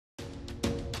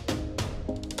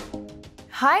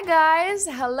Hi guys!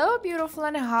 Hello beautiful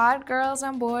and hot girls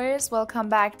and boys, welcome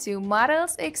back to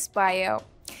𝐒𝐚𝐳𝐽𝑒.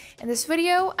 In this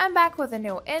video, I'm back with a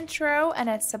new intro and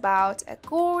it's about a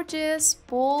gorgeous,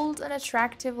 bold and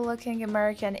attractive looking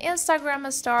American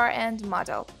Instagram star and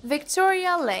model,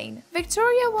 Victoria Lane.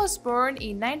 Victoria was born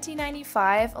in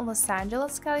 1995 in Los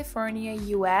Angeles, California,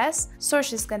 US, so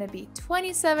she's gonna be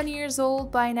 27 years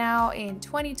old by now in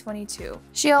 2022.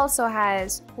 She also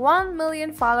has 1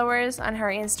 million followers on her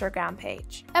Instagram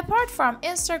page. Apart from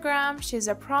Instagram, she's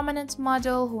a prominent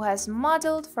model who has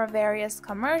modeled for various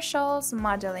commercials,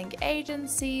 modeling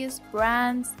agencies,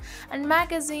 brands, and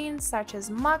magazines such as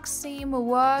Maxim,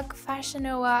 Vogue, Fashion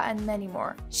Nova, and many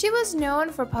more. She was known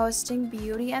for posting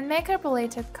beauty and makeup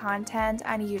related content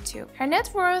on YouTube. Her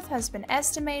net worth has been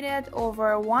estimated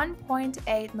over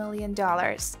 $1.8 million,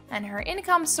 and her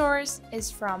income source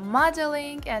is from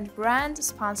modeling and brand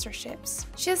sponsorships.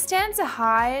 She stands a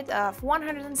height of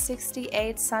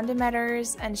 168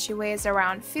 centimeters and she weighs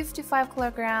around 55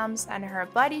 kilograms, and her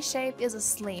body shape is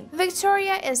slim.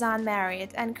 Victoria is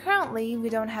unmarried, and currently we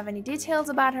don't have any details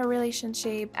about her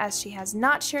relationship as she has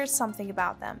not shared something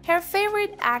about them. Her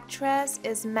favorite actress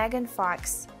is Megan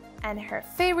Fox, and her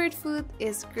favorite food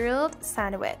is grilled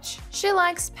sandwich. She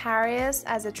likes Paris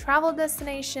as a travel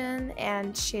destination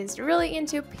and she's really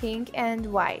into pink and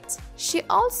white. She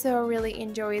also really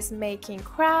enjoys making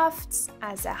crafts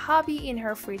as a hobby in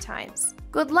her free times.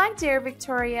 Good luck, dear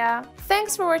Victoria!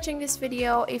 Thanks for watching this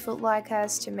video. If you'd like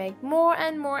us to make more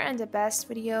and the best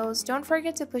videos, don't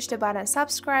forget to push the button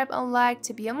subscribe and like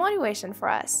to be a motivation for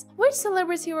us. Which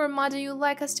celebrity or model you'd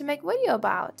like us to make video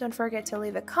about? Don't forget to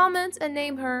leave a comment and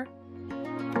name her.